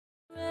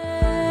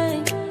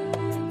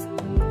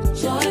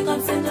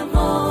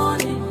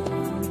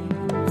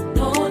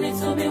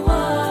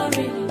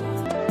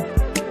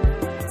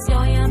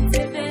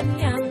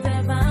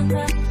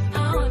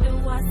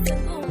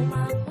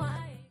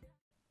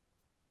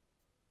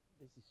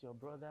This is your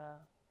brother,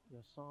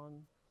 your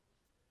son,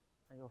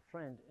 and your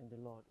friend in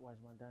the Lord,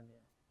 Wiseman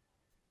Daniel.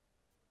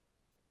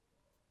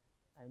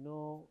 I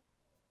know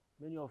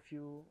many of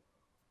you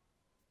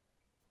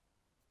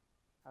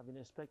have been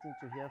expecting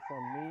to hear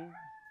from me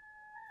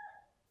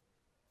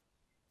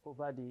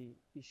over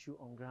the issue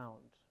on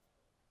ground.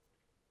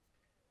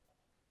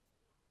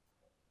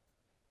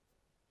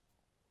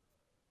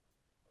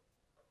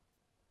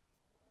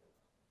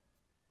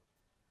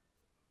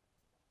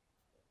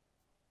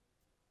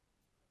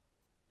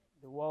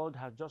 The world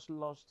has just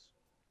lost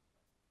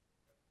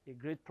a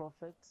great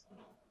prophet,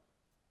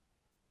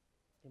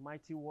 a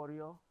mighty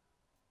warrior,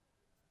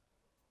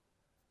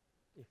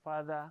 a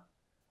father,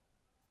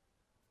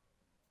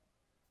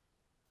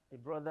 a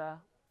brother,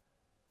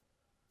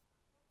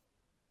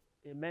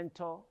 a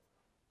mentor,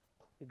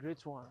 a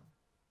great one,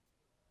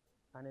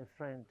 and a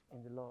friend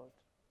in the Lord.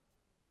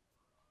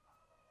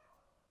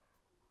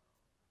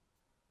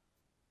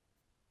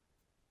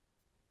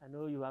 I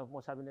know you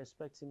must have been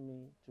expecting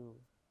me to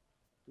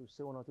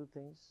say one or two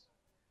things,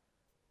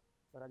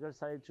 but I just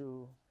decided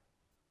to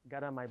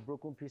gather my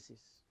broken pieces.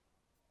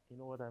 You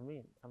know what I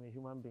mean? I'm a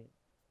human being.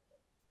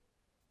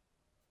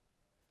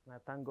 And I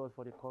thank God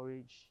for the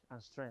courage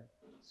and strength.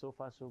 So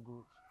far, so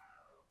good.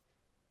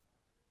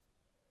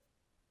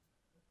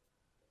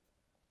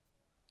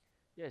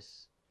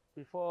 Yes,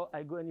 before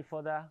I go any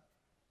further,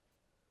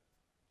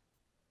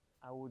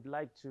 I would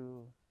like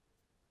to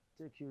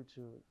take you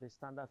to the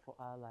standard for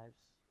our lives,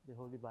 the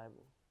Holy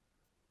Bible.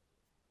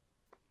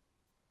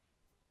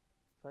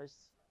 First,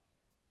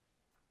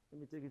 let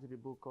me take you to the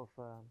book of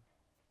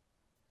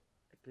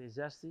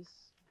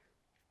Ecclesiastes.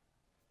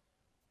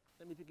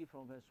 Let me take it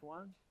from verse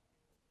 1.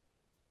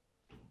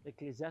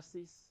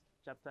 Ecclesiastes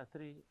chapter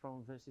 3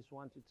 from verses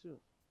 1 to 2.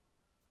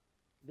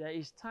 There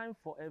is time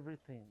for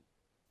everything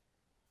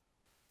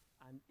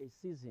and a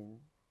season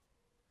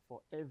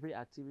for every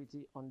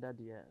activity under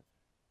the earth.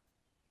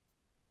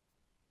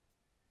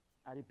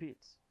 I repeat,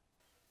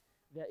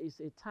 there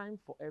is a time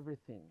for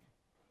everything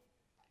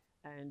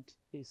and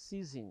a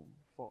season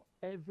for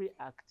every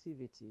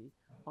activity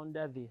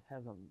under the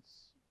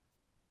heavens.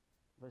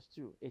 Verse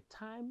 2, a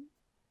time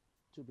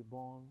to be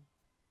born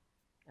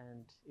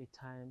and a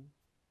time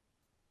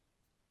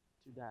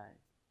to die.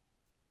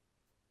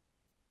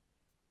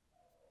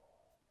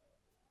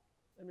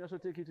 Let me also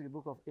take you to the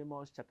book of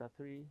Amos chapter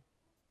 3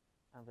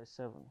 and verse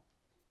 7.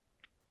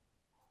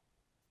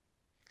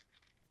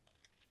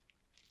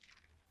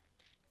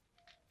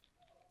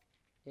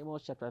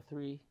 Amos chapter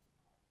 3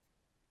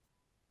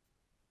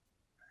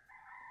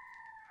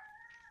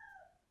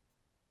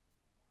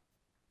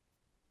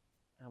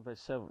 and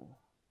verse 7.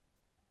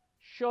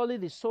 Surely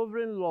the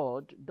sovereign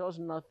Lord does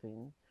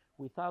nothing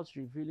without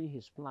revealing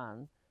his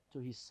plan to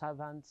his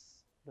servants,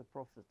 the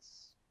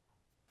prophets.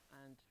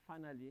 And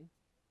finally,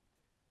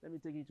 let me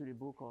take you to the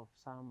book of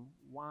Psalm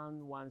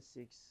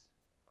 116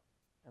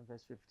 and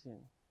verse 15.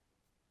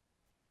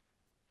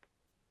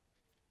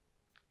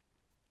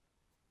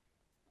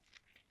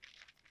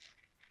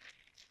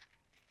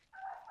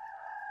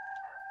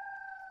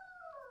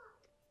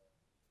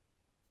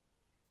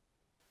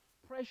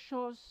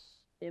 Precious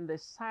in the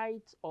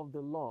sight of the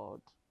Lord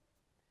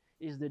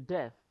is the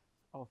death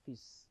of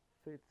his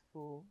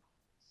faithful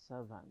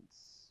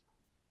servants.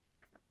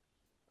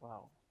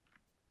 Wow.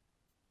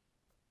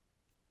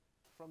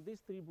 From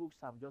these three books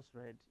I've just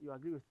read, you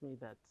agree with me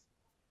that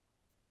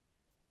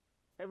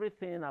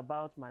everything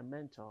about my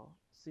mentor,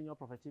 Senior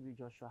Prophet T.B.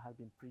 Joshua, had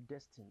been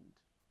predestined,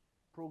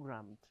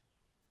 programmed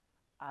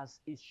as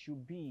it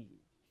should be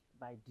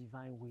by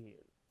divine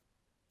will.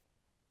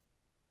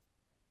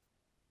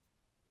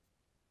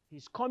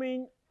 His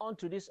coming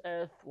onto this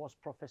earth was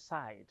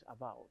prophesied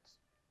about.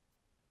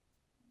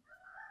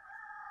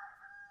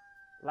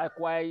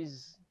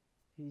 Likewise,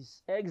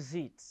 his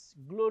exit,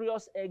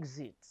 glorious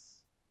exit,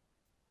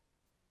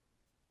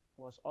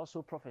 was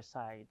also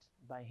prophesied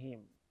by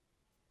him.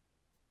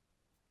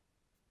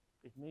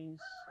 It means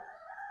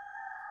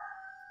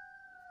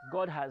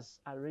God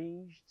has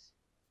arranged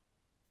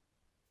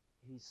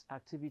his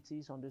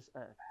activities on this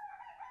earth.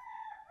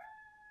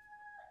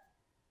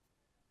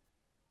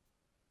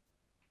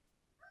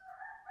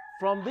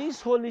 From these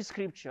holy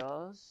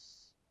scriptures,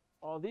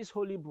 or this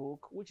holy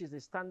book, which is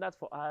the standard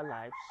for our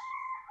lives,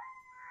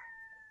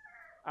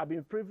 I've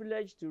been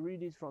privileged to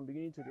read it from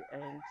beginning to the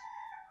end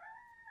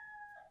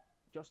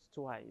just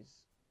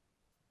twice.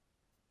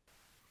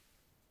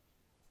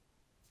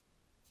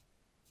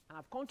 And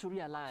I've come to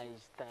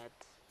realize that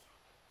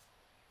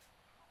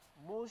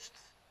most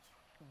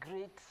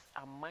great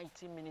and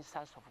mighty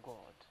ministers of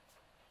God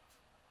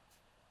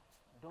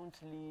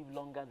don't live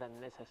longer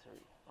than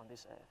necessary on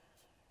this earth,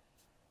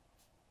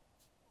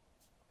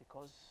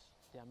 because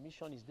their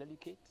mission is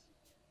delicate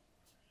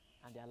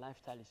and their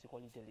lifestyle is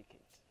equally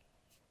delicate.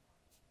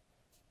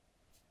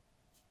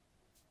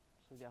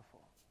 So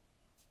therefore,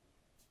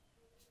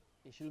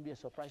 it shouldn't be a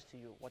surprise to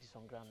you what is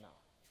on ground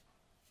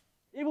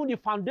now. Even the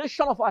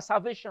foundation of our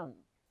salvation,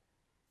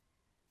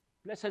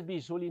 blessed be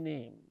his holy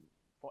name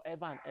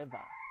forever and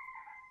ever,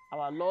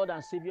 our Lord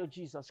and Savior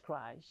Jesus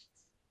Christ,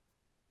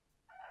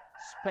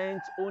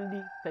 spent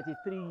only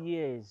 33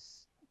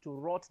 years to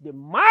wrought the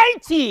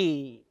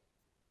mighty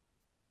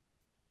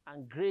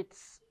and great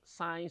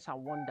signs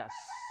and wonders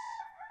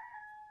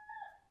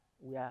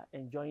we are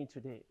enjoying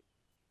today.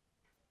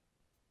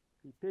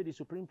 He paid the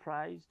supreme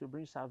price to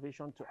bring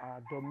salvation to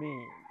our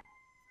domain.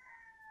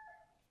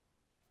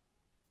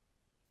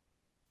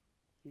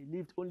 He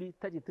lived only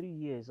 33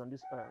 years on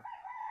this earth.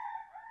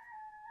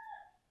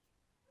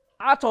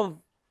 Out of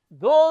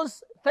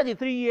those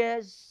 33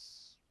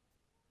 years,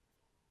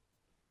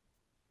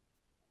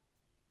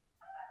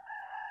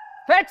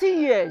 30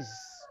 years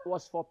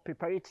was for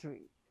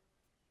preparatory.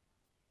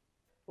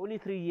 Only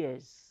 3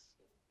 years,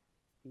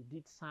 he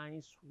did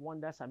signs,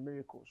 wonders, and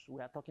miracles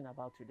we are talking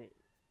about today.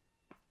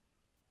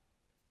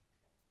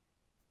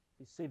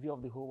 The Savior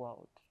of the whole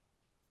world,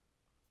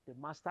 the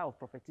master of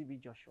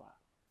prophetic Joshua,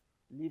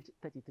 lived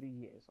 33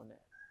 years on earth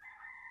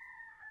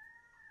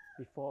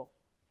before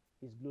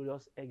his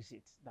glorious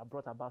exit that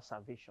brought about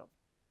salvation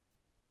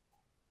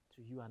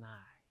to you and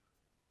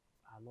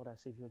I, our Lord and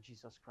Savior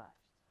Jesus Christ,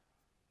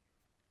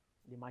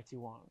 the mighty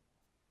one.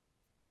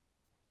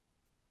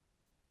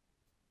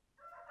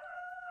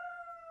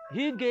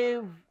 He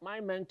gave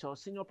my mentor,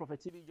 Senior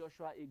Prophet T.B.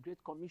 Joshua, a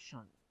great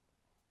commission.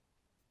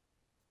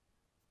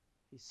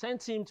 He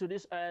sent him to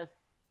this earth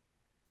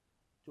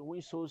to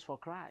win souls for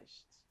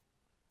Christ.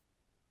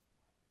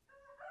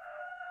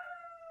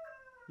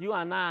 You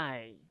and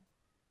I,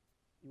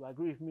 you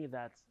agree with me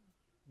that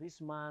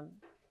this man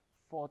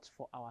fought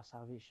for our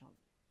salvation.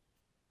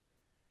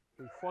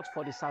 He fought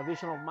for the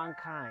salvation of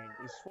mankind.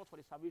 He fought for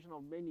the salvation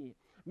of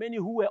many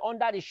who were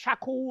under the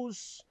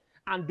shackles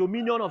and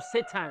dominion of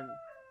Satan.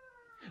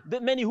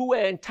 Many who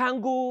were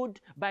entangled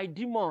by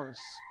demons.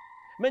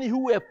 Many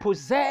who were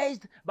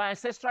possessed by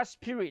ancestral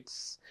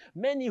spirits.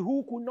 Many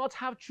who could not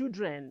have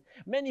children.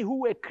 Many who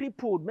were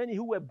crippled. Many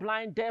who were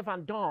blind, deaf,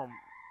 and dumb.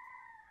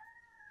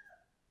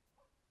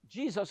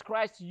 Jesus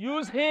Christ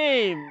used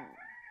him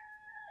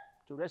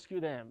to rescue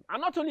them.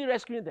 And not only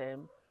rescuing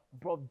them,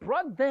 but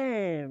brought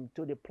them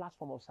to the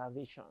platform of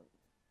salvation.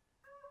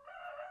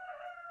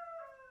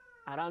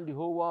 Around the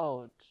whole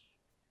world,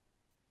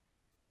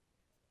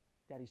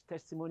 there is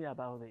testimony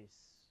about this.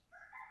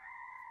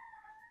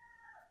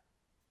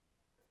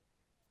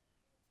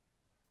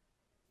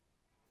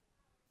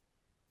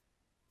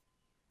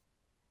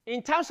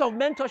 In terms of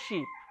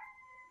mentorship,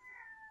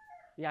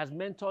 he has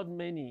mentored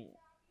many.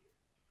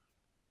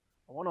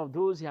 One of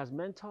those he has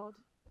mentored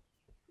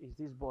is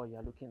this boy you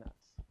are looking at.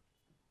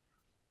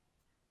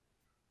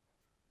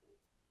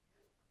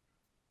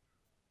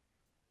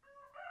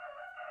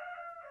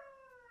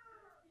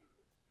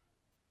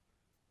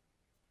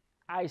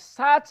 I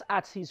sat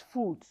at his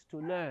foot to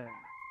learn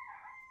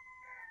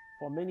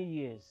for many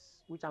years,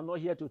 which I'm not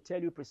here to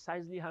tell you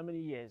precisely how many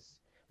years,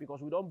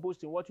 because we don't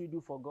boast in what we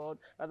do for God,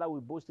 rather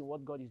we boast in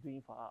what God is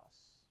doing for us.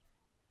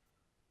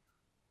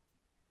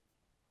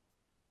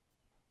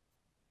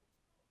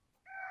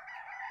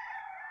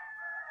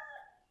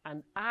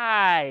 And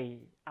I,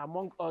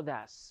 among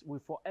others,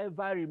 will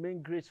forever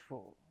remain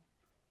grateful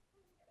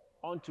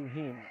unto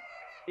him,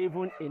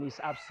 even in his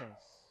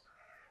absence.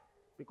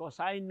 Because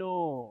I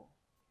know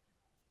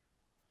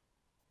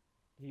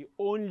he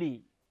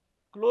only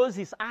closed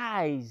his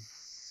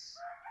eyes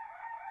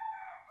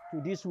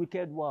to this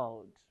wicked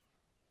world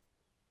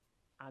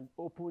and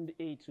opened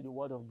it to the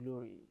word of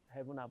glory,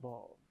 heaven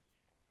above.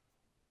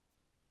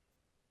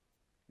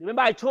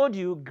 Remember I told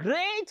you,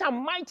 great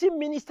and mighty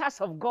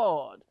ministers of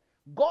God,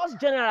 God's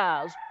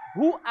generals,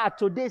 who are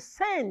today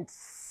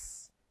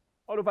saints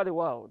all over the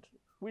world.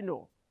 We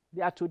know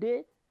they are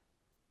today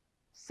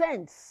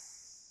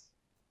saints.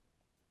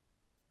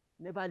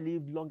 Never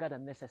lived longer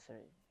than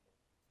necessary.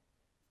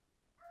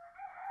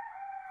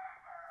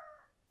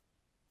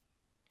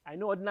 I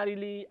know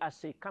ordinarily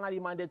as a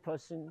carnally-minded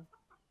person,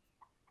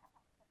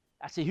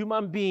 as a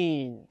human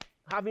being,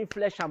 having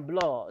flesh and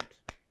blood,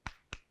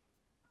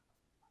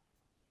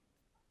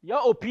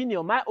 your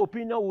opinion, my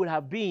opinion would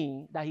have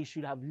been that he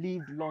should have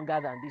lived longer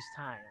than this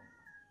time.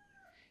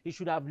 He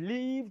should have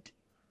lived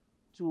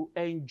to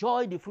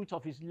enjoy the fruit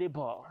of his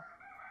labor.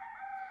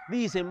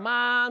 This is a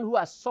man who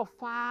has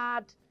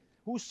suffered,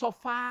 who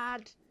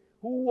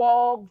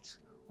walked,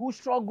 who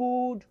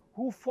struggled,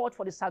 who fought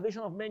for the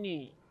salvation of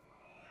many.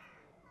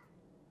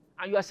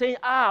 And you are saying,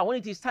 when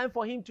it is time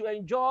for him to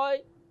enjoy,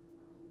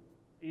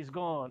 he's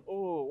gone.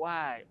 Oh,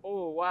 why?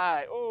 Oh,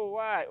 why? Oh,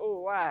 why?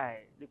 Oh,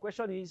 why? The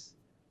question is,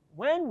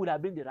 when would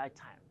have been the right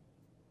time?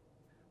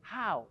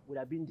 How would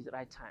have been the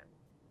right time?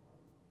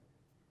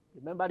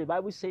 Remember, the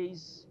Bible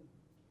says,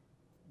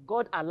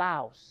 God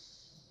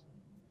allows,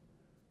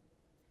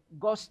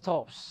 God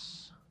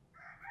stops,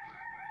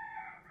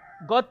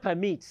 God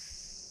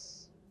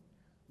permits,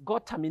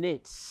 God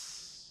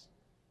terminates,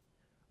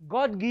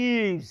 God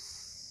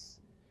gives,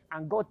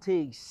 and God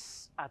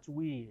takes at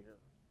will.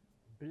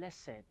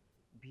 Blessed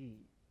be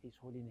his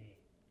holy name.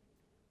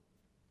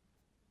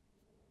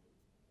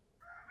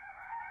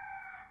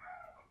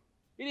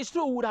 It is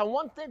true, we would have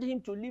wanted him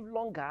to live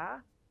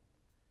longer.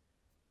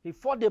 He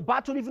fought the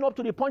battle even up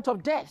to the point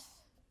of death.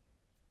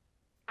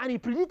 And he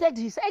predicted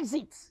his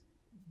exit.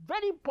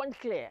 Very point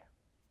clear.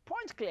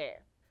 Point clear.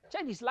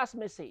 Check his last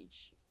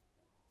message.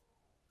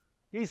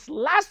 His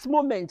last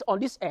moment on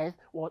this earth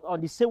was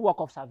on the same work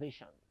of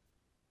salvation.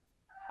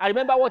 I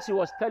remember what he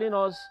was telling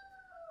us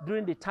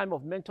during the time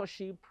of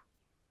mentorship.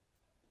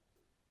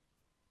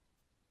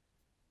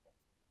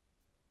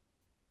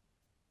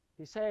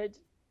 He said,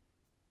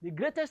 the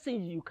greatest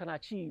thing you can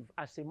achieve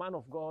as a man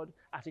of God,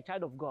 as a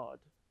child of God,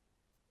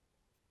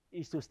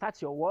 is to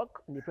start your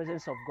work in the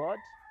presence of God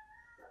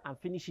and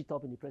finish it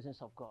up in the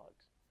presence of God.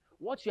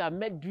 What you are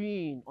met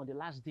doing on the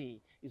last day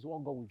is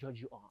what God will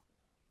judge you on.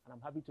 And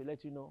I'm happy to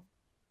let you know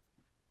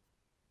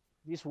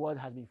this word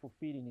has been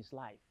fulfilled in his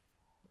life.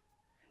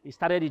 He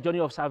started the journey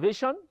of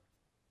salvation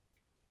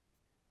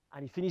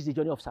and he finished the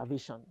journey of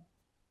salvation.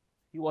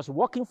 He was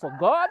working for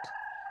God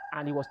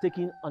and he was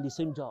taking on the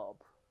same job.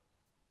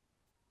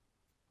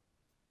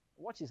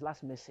 Watch his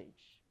last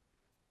message.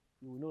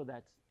 You will know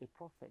that a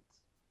prophet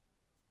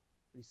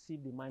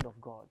received the mind of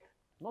God,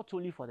 not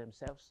only for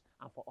themselves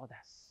and for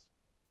others.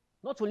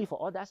 Not only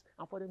for others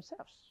and for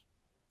themselves.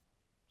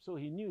 So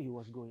he knew he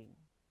was going.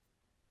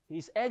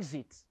 His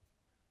exit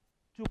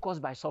took us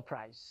by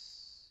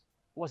surprise.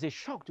 It was a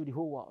shock to the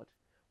whole world,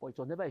 but it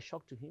was never a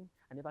shock to him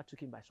and never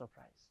took him by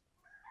surprise.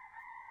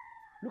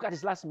 Look at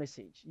his last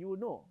message. You will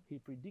know he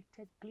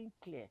predicted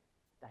clear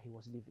that he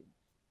was leaving.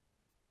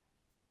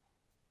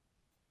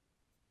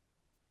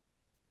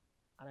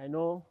 And I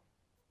know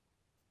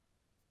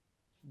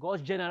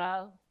God's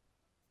general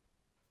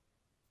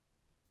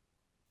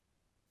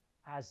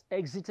has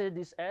exited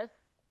this earth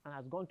and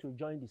has gone to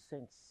join the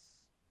saints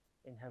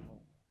in heaven.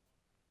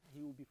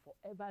 He will be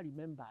forever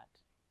remembered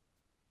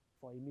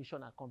for a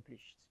mission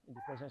accomplished in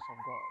the presence of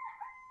God.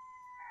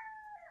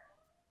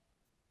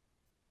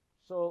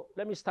 So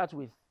let me start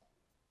with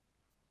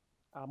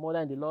our mother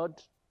in the Lord,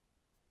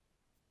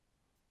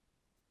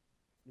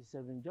 the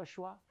Reverend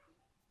Joshua,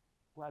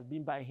 who has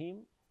been by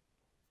him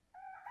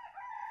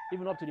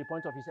even up to the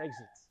point of his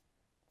exit.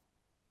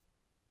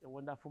 A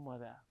wonderful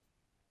mother.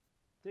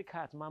 Take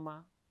heart,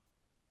 Mama.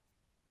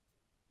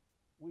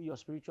 We, your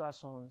spiritual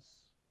sons,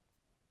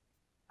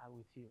 are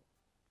with you.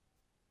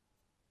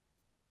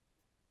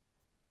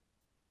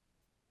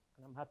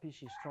 And I'm happy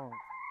she's strong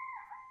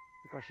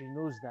because she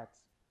knows that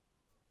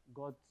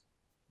God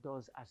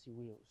does as he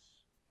wills.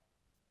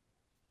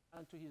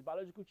 And to his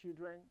biological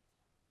children,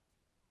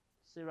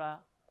 Sarah,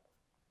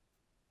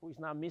 who is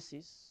now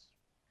Mrs.,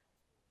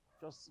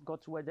 just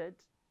got wedded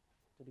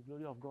to the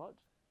glory of God,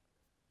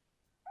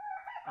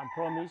 and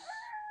Promise,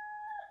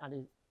 and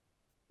the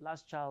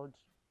last child,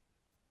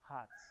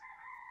 Heart.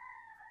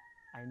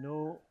 I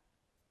know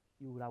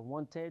you would have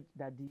wanted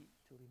Daddy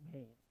to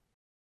remain,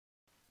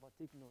 but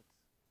take note,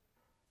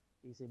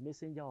 he's a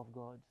messenger of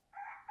God,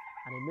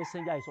 and a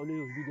messenger is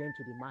always obedient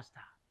to the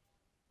master.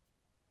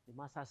 The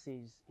master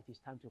says it is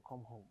time to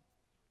come home.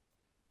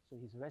 So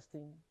he's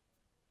resting,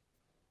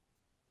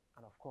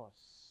 and of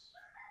course,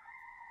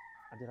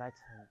 at the right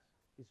hand,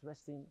 he's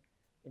resting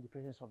in the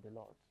presence of the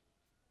Lord.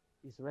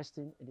 He's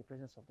resting in the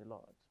presence of the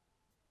Lord.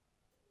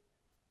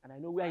 And I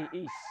know where he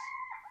is.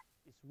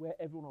 It's where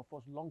every one of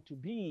us long to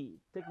be.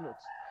 Take note.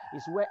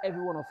 It's where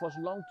every one of us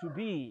long to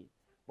be.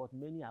 But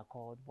many are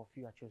called, but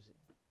few are chosen.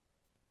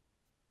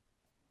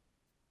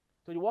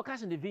 To the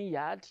workers in the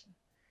vineyard,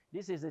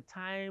 this is a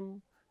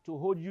time to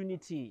hold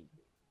unity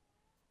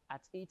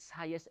at its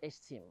highest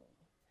esteem.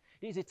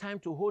 This is a time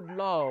to hold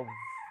love,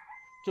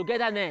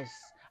 togetherness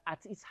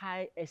at its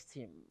high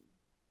esteem.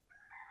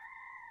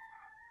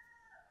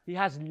 He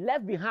has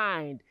left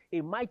behind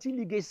a mighty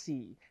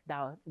legacy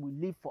that will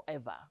live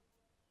forever,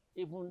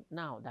 even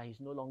now that he's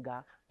no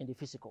longer in the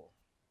physical.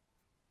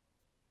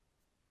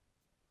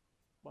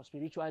 But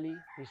spiritually,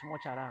 he's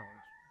much around.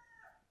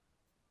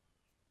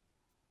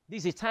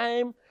 This is a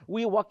time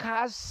we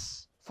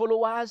workers,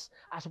 followers,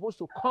 are supposed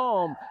to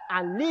come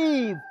and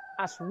live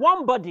as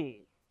one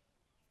body.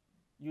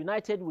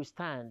 United we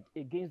stand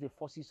against the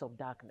forces of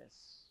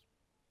darkness.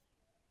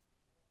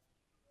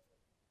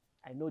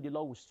 I know the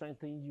Lord will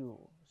strengthen you,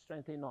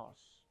 strengthen us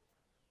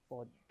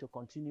to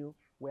continue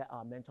where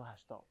our mentor has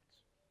stopped.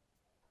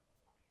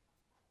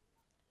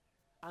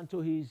 And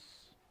to his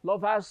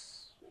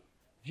lovers,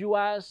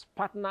 viewers,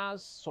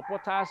 partners,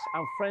 supporters,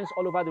 and friends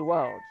all over the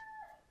world,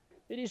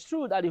 it is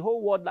true that the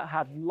whole world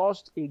had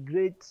lost a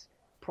great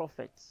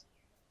prophet,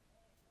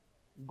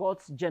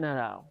 God's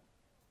general,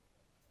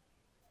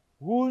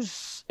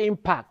 whose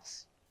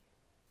impact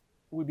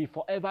will be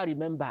forever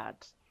remembered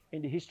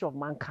in the history of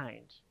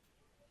mankind.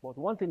 But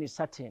one thing is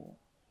certain,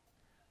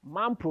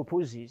 man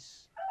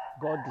proposes,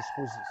 God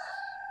disposes.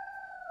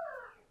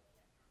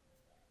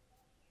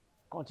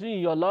 Continue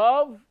your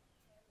love,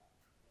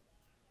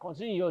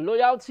 continue your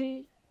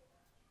loyalty.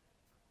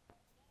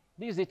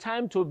 This is a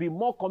time to be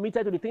more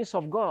committed to the things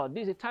of God.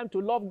 This is a time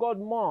to love God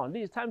more.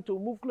 This is time to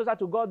move closer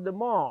to God the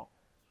more.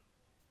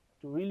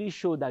 To really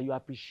show that you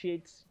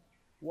appreciate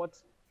what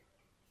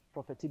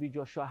Prophet TB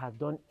Joshua has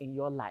done in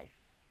your life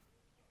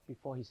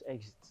before his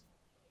exit.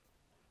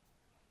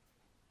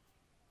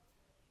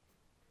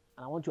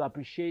 And I want to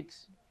appreciate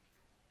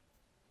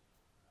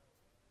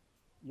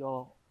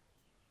your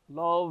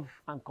love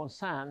and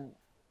concern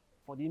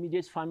for the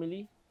immediate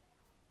family,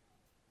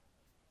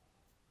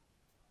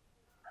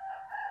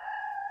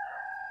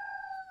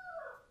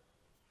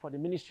 for the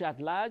ministry at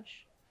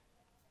large.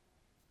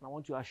 I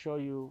want to assure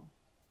you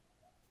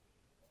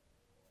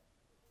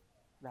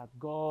that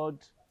God,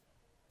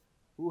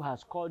 who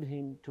has called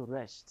him to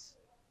rest,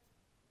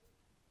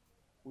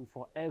 will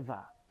forever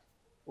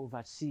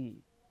oversee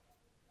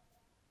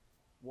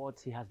what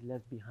he has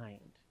left behind.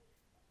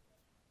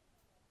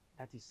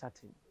 That is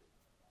certain.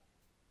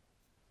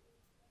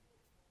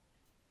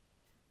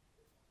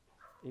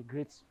 A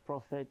great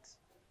prophet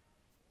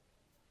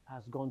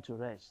has gone to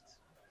rest.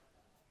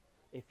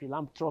 A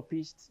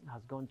philanthropist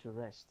has gone to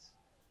rest.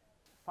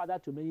 Father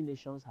to many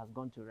nations has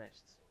gone to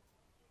rest.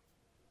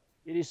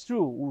 It is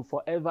true, we will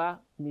forever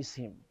miss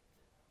him,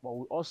 but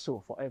we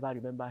also forever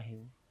remember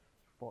him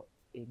for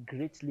a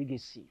great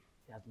legacy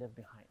he has left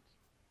behind.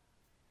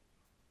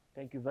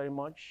 Thank you very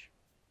much.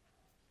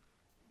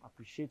 I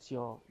appreciate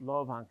your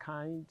love and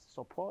kind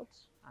support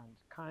and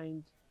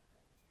kind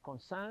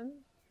concern.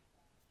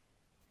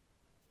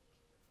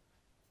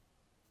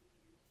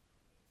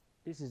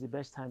 This is the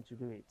best time to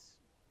do it.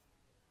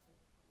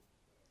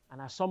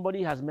 And as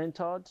somebody has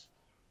mentored,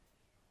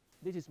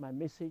 this is my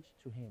message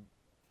to him.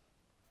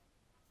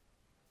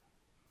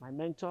 My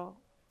mentor,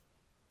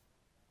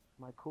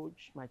 my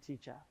coach, my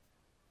teacher.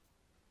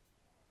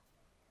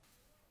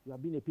 You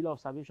have been a pillar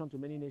of salvation to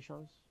many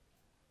nations.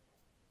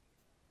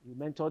 You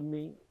mentored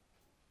me.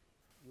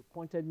 You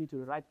pointed me to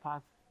the right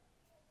path.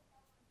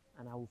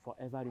 And I will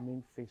forever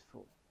remain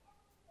faithful.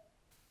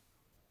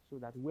 So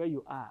that where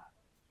you are,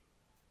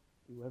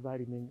 you will ever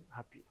remain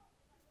happy.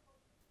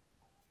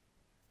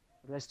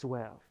 Rest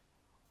well.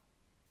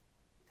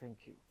 Thank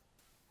you.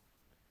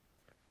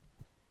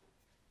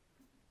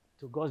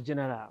 To God's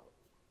general,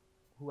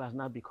 who has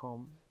now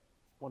become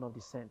one of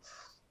the saints.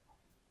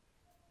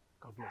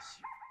 God bless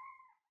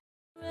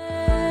you.